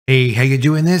Hey, how you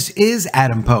doing? This is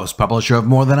Adam Post, publisher of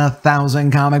more than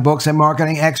 1,000 comic books and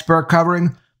marketing expert,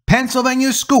 covering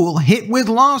Pennsylvania school hit with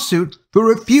lawsuit for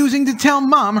refusing to tell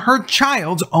mom her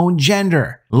child's own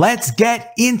gender. Let's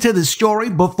get into the story.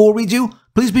 Before we do,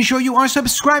 please be sure you are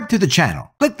subscribed to the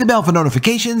channel. Click the bell for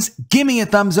notifications. Give me a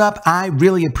thumbs up. I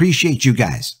really appreciate you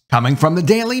guys. Coming from the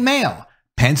Daily Mail,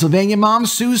 Pennsylvania mom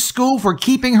sues school for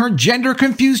keeping her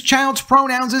gender-confused child's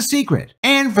pronouns a secret,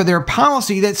 and for their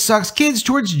policy that sucks kids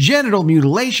towards genital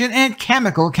mutilation and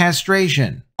chemical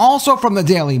castration. Also from the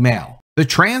Daily Mail, the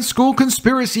trans school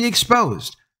conspiracy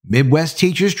exposed. Midwest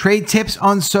teachers trade tips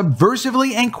on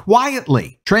subversively and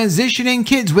quietly transitioning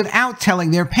kids without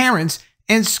telling their parents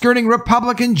and skirting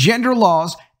Republican gender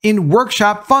laws in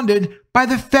workshop funded by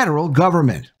the federal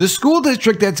government. The school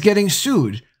district that's getting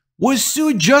sued was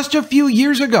sued just a few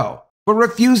years ago for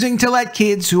refusing to let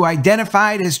kids who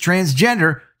identified as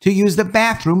transgender to use the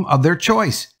bathroom of their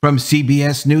choice. From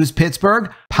CBS News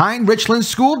Pittsburgh, Pine-Richland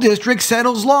School District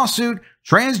settles lawsuit.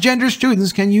 Transgender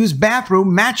students can use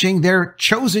bathroom matching their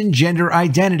chosen gender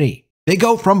identity. They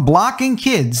go from blocking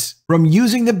kids from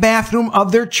using the bathroom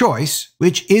of their choice,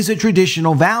 which is a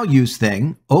traditional values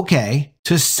thing, okay,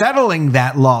 to settling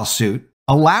that lawsuit,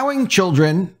 allowing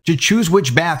children to choose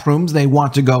which bathrooms they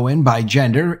want to go in by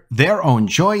gender, their own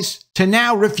choice, to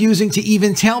now refusing to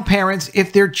even tell parents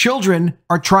if their children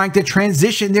are trying to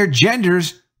transition their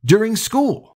genders during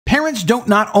school. Parents don't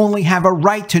not only have a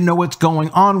right to know what's going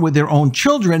on with their own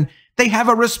children, they have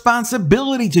a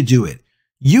responsibility to do it.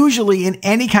 Usually in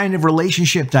any kind of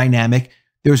relationship dynamic,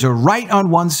 there's a right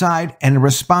on one side and a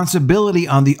responsibility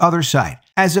on the other side.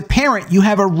 As a parent, you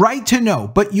have a right to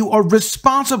know, but you are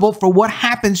responsible for what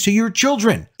happens to your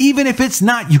children. Even if it's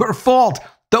not your fault,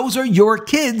 those are your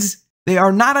kids. They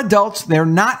are not adults. They're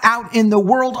not out in the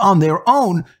world on their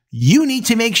own. You need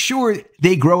to make sure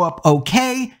they grow up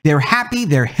okay, they're happy,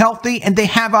 they're healthy, and they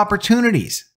have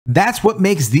opportunities. That's what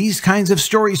makes these kinds of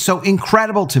stories so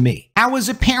incredible to me. How is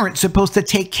a parent supposed to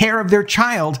take care of their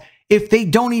child if they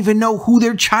don't even know who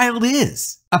their child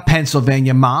is? A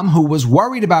Pennsylvania mom who was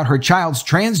worried about her child's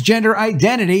transgender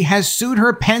identity has sued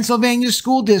her Pennsylvania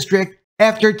school district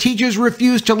after teachers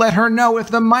refused to let her know if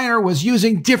the minor was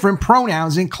using different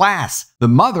pronouns in class. The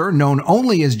mother, known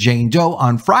only as Jane Doe,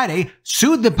 on Friday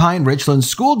sued the Pine-Richland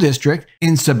School District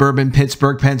in suburban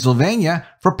Pittsburgh, Pennsylvania,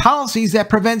 for policies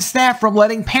that prevent staff from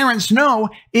letting parents know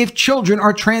if children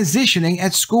are transitioning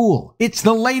at school. It's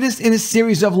the latest in a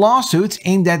series of lawsuits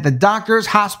aimed at the doctors,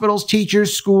 hospitals,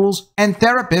 teachers, schools, and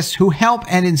therapists who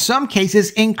help and in some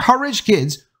cases encourage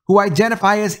kids who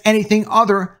identify as anything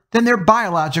other than their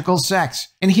biological sex.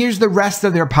 And here's the rest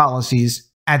of their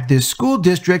policies at this school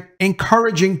district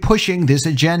pushing this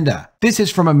agenda. This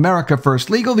is from America First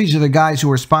Legal. These are the guys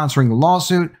who are sponsoring the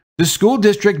lawsuit. The school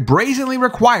district brazenly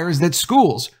requires that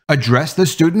schools address the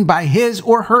student by his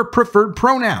or her preferred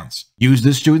pronouns, use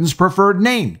the student's preferred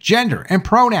name, gender, and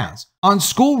pronouns on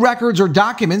school records or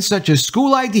documents such as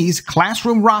school IDs,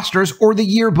 classroom rosters, or the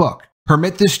yearbook,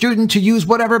 permit the student to use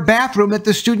whatever bathroom that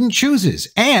the student chooses,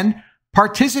 and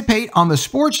participate on the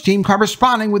sports team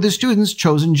corresponding with the student's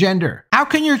chosen gender. How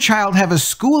can your child have a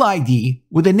school ID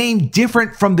with a name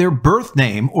different from their birth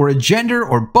name, or a gender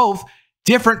or both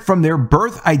different from their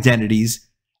birth identities,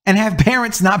 and have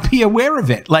parents not be aware of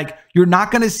it? Like, you're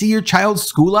not going to see your child's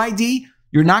school ID?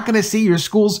 You're not going to see your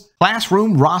school's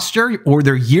classroom roster or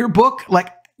their yearbook?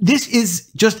 Like, this is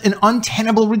just an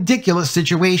untenable, ridiculous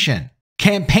situation.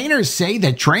 Campaigners say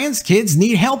that trans kids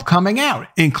need help coming out,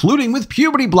 including with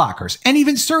puberty blockers and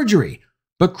even surgery.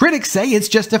 But critics say it's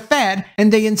just a fad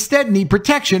and they instead need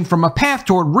protection from a path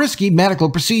toward risky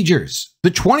medical procedures. The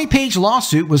 20-page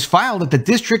lawsuit was filed at the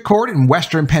district court in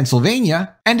western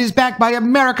Pennsylvania and is backed by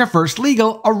America First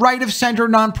Legal, a right-of-center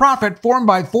nonprofit formed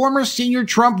by former senior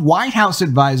Trump White House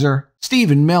advisor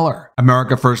Stephen Miller.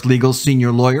 America First Legal's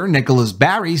senior lawyer Nicholas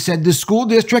Barry said the school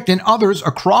district and others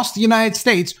across the United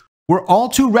States were all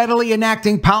too readily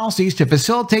enacting policies to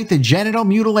facilitate the genital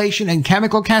mutilation and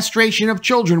chemical castration of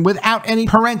children without any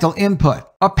parental input.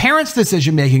 A parent's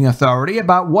decision-making authority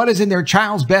about what is in their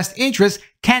child's best interest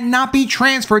cannot be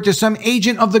transferred to some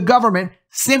agent of the government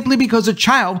simply because a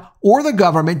child or the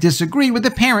government disagree with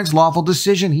the parent's lawful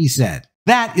decision, he said.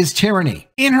 That is tyranny.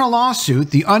 In her lawsuit,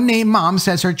 the unnamed mom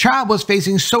says her child was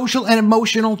facing social and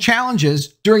emotional challenges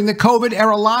during the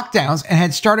COVID-era lockdowns and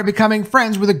had started becoming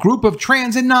friends with a group of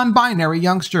trans and non-binary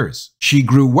youngsters. She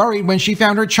grew worried when she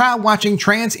found her child watching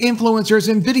trans influencers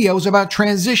and videos about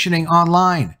transitioning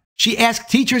online. She asked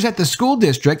teachers at the school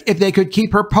district if they could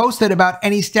keep her posted about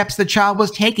any steps the child was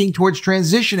taking towards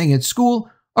transitioning at school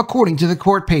according to the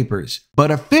court papers.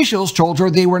 But officials told her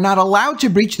they were not allowed to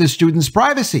breach the student's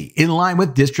privacy, in line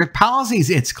with district policies,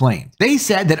 it's claimed. They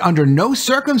said that under no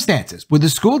circumstances would the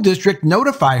school district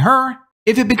notify her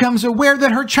if it becomes aware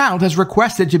that her child has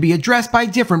requested to be addressed by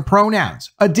different pronouns,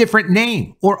 a different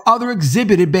name, or other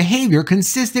exhibited behavior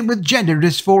consistent with gender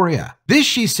dysphoria. This,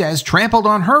 she says, trampled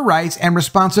on her rights and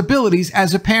responsibilities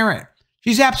as a parent.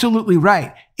 She's absolutely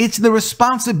right. It's the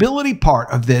responsibility part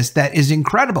of this that is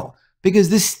incredible, because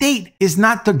the state is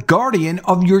not the guardian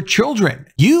of your children.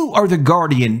 You are the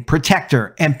guardian,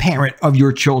 protector, and parent of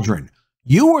your children.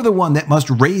 You are the one that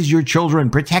must raise your children,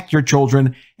 protect your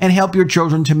children, and help your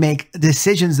children to make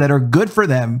decisions that are good for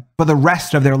them for the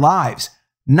rest of their lives.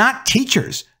 Not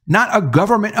teachers, not a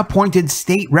government-appointed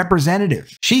state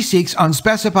representative. She seeks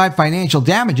unspecified financial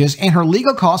damages and her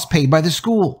legal costs paid by the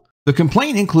school. The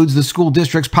complaint includes the school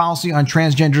district's policy on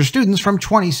transgender students from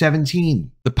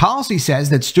 2017. The policy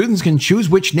says that students can choose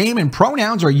which name and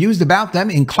pronouns are used about them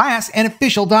in class and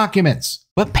official documents.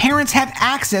 But parents have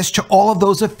access to all of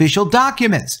those official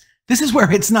documents. This is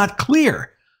where it's not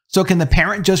clear. So can the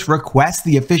parent just request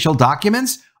the official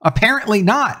documents? Apparently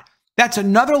not. That's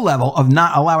another level of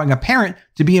not allowing a parent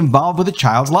to be involved with a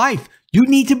child's life. You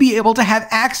need to be able to have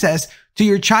access to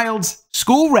your child's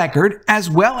school record as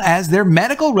well as their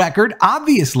medical record,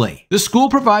 obviously. The school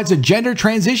provides a gender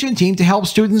transition team to help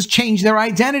students change their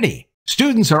identity.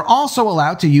 Students are also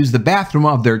allowed to use the bathroom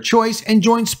of their choice and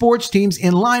join sports teams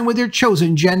in line with their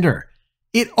chosen gender.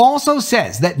 It also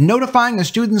says that notifying a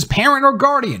student's parent or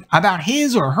guardian about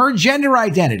his or her gender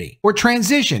identity or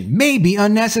transition may be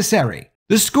unnecessary.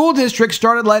 The school district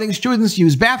started letting students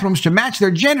use bathrooms to match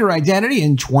their gender identity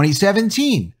in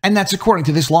 2017, and that's according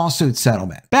to this lawsuit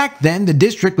settlement. Back then, the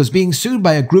district was being sued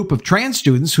by a group of trans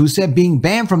students who said being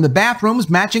banned from the bathrooms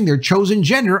matching their chosen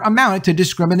gender amounted to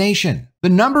discrimination. The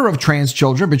number of trans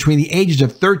children between the ages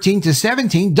of 13 to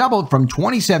 17 doubled from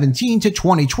 2017 to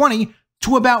 2020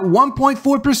 to about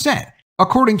 1.4%.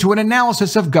 according to an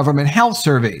analysis of government health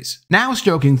surveys, now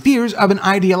stoking fears of an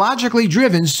ideologically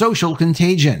driven social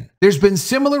contagion. There's been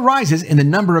similar rises in the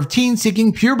number of teens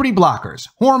seeking puberty blockers,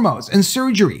 hormones, and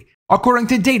surgery, according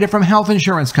to data from health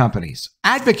insurance companies.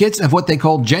 Advocates of what they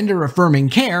call gender-affirming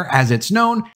care, as it's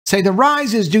known, say the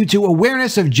rise is due to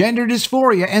awareness of gender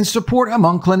dysphoria and support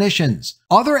among clinicians.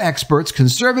 Other experts,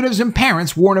 conservatives, and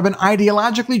parents warn of an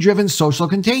ideologically driven social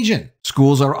contagion.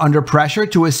 Schools are under pressure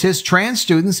to assist trans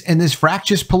students in this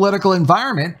fractious political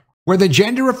environment where the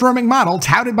gender-affirming model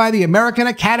touted by the American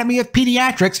Academy of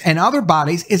Pediatrics and other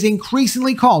bodies is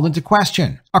increasingly called into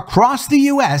question. Across the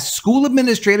U.S., school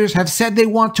administrators have said they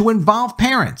want to involve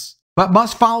parents, but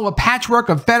must follow a patchwork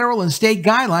of federal and state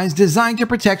guidelines designed to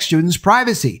protect students'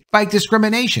 privacy, fight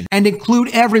discrimination, and include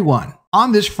everyone.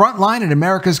 On this front line in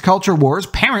America's culture wars,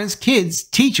 parents, kids,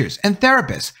 teachers, and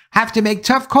therapists have to make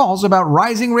tough calls about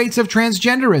rising rates of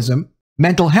transgenderism,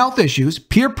 mental health issues,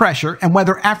 peer pressure, and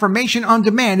whether affirmation on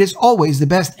demand is always the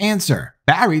best answer.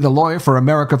 Barry, the lawyer for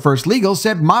America First Legal,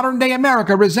 said modern-day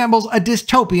America resembles a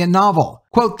dystopian novel.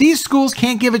 Quote, "These schools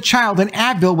can't give a child an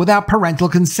Advil without parental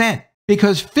consent,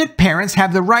 because fit parents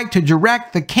have the right to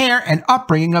direct the care and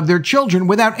upbringing of their children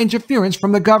without interference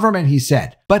from the government," he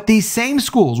said. But these same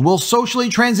schools will socially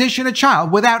transition a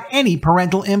child without any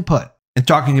parental input. And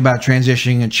talking about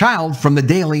transitioning a child, from the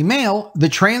Daily Mail, the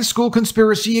trans school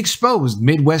conspiracy exposed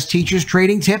Midwest teachers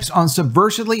trading tips on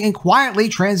subversively and quietly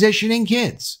transitioning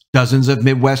kids. Dozens of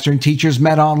Midwestern teachers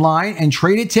met online and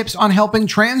traded tips on helping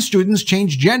trans students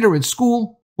change gender at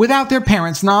school without their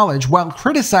parents' knowledge, while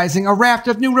criticizing a raft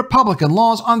of new Republican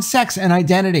laws on sex and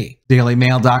identity.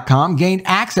 DailyMail.com gained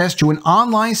access to an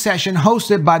online session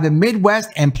hosted by the Midwest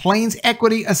and Plains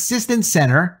Equity Assistance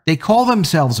Center. They call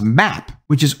themselves MAP,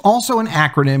 which is also an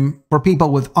acronym for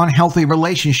people with unhealthy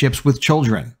relationships with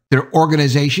children. Their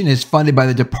organization is funded by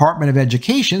the Department of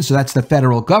Education, so that's the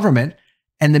federal government,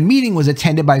 and the meeting was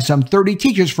attended by some 30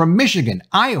 teachers from Michigan,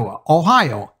 Iowa,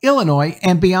 Ohio, Illinois,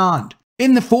 and beyond.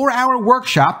 In the 4-hour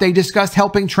workshop, they discussed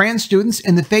helping trans students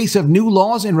in the face of new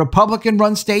laws in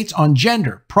Republican-run states on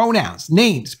gender, pronouns,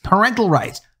 names, parental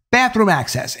rights, bathroom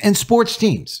access, and sports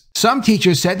teams. Some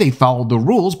teachers said they followed the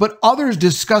rules, but others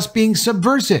discussed being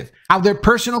subversive, how their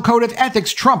personal code of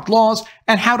ethics trumped laws,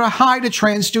 and how to hide a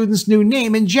trans student's new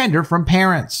name and gender from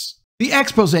parents. The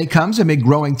expose comes amid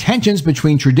growing tensions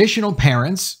between traditional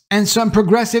parents and some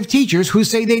progressive teachers who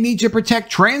say they need to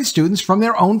protect trans students from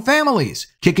their own families.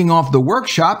 Kicking off the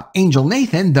workshop, Angel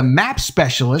Nathan, the MAP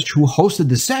specialist who hosted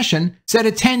the session, said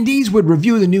attendees would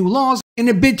review the new laws in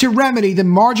a bid to remedy the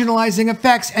marginalizing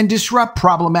effects and disrupt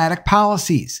problematic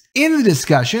policies. In the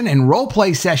discussion and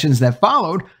role-play sessions that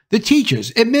followed, The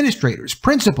teachers, administrators,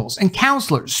 principals, and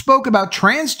counselors spoke about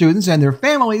trans students and their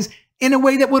families in a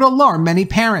way that would alarm many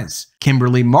parents.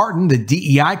 Kimberly Martin, the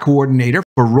DEI coordinator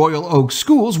for Royal Oak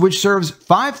Schools, which serves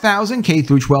 5,000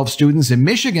 K-12 students in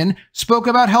Michigan, spoke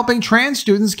about helping trans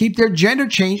students keep their gender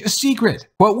change a secret.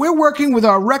 But we're working with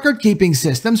our record-keeping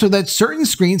system so that certain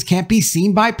screens can't be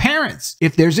seen by parents.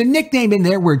 If there's a nickname in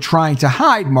there we're trying to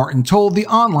hide, Martin told the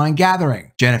online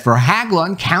gathering. Jennifer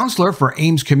Haglund, counselor for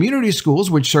Ames Community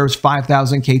Schools, which serves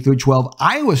 5,000 K-12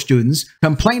 Iowa students,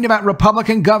 complained about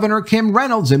Republican Governor Kim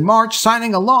Reynolds in March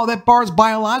signing a law that bars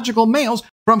biological males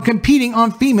from competing on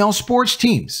female sports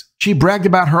teams. She bragged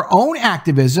about her own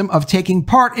activism of taking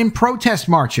part in protest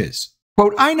marches.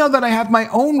 Quote, "I know that I have my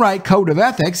own right code of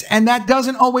ethics, and that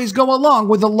doesn't always go along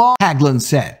with the law," Haglund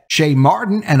said. Shay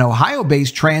Martin, an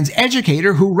Ohio-based trans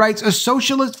educator who writes a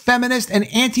socialist, feminist, and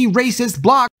anti-racist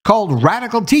blog called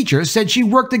Radical Teacher, said she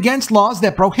worked against laws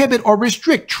that prohibit or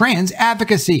restrict trans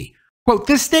advocacy. Quote,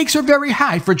 "The stakes are very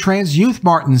high for trans youth,"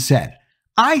 Martin said.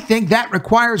 "I think that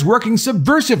requires working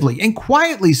subversively and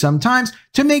quietly sometimes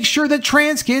to make sure that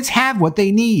trans kids have what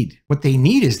they need. What they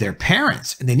need is their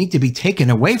parents, and they need to be taken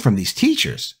away from these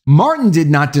teachers." Martin did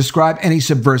not describe any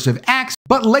subversive acts,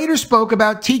 but later spoke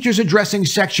about teachers addressing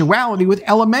sexuality with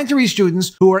elementary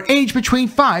students who are aged between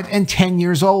 5 and 10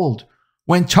 years old.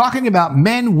 When talking about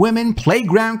men, women,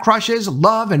 playground crushes,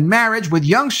 love, and marriage with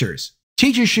youngsters,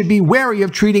 teachers should be wary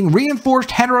of treating reinforced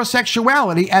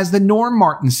heterosexuality as the norm,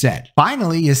 Martin said.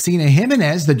 Finally, Yasina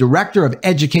Jimenez, the director of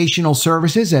educational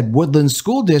services at Woodland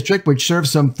School District, which serves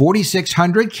some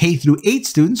 4,600 K-8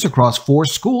 students across 4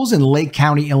 schools in Lake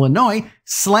County, Illinois,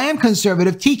 slammed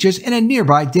conservative teachers in a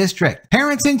nearby district.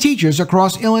 Parents and teachers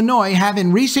across Illinois have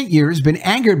in recent years been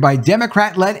angered by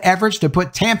Democrat-led efforts to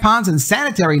put tampons and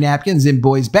sanitary napkins in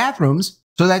boys' bathrooms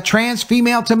so that trans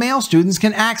female-to-male students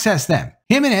can access them.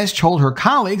 Jimenez told her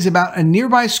colleagues about a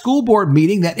nearby school board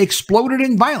meeting that exploded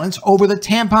in violence over the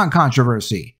tampon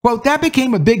controversy. Quote, "That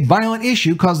became a big violent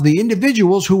issue because the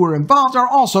individuals who were involved are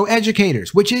also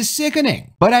educators, which is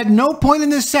sickening. But at no point in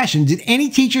this session did any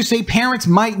teacher say parents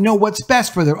might know what's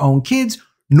best for their own kids,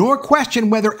 nor question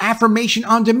whether affirmation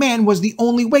on demand was the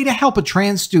only way to help a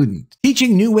trans student.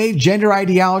 Teaching new wave gender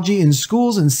ideology in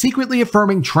schools and secretly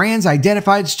affirming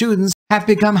trans-identified students have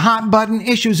become hot-button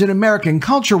issues in American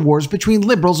culture wars between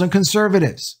liberals and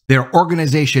conservatives." Their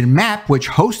organization MAP,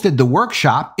 which hosted the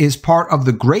workshop, is part of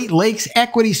the Great Lakes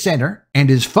Equity Center and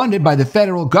is funded by the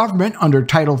federal government under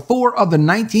Title IV of the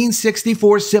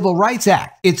 1964 Civil Rights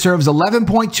Act. It serves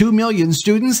 11.2 million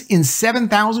students in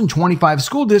 7,025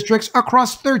 school districts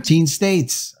across 13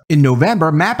 states. In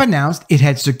November, MAP announced it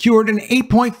had secured an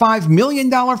 $8.5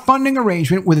 million funding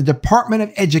arrangement with the Department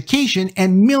of Education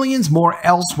and millions more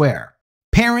elsewhere.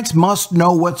 Parents must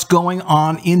know what's going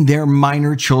on in their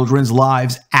minor children's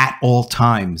lives at all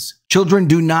times. Children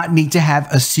do not need to have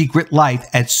a secret life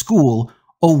at school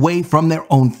away from their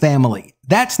own family.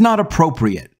 That's not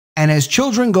appropriate. And as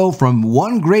children go from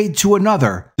one grade to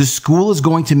another, the school is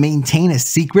going to maintain a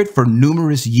secret for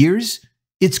numerous years?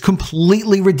 It's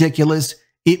completely ridiculous.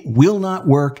 It will not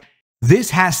work.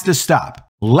 This has to stop.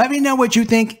 Let me know what you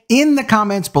think in the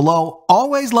comments below.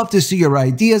 Always love to see your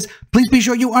ideas. Please be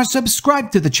sure you are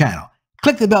subscribed to the channel.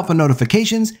 Click the bell for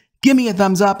notifications. Give me a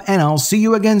thumbs up, and I'll see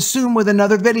you again soon with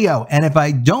another video. And if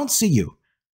I don't see you,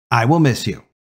 I will miss you.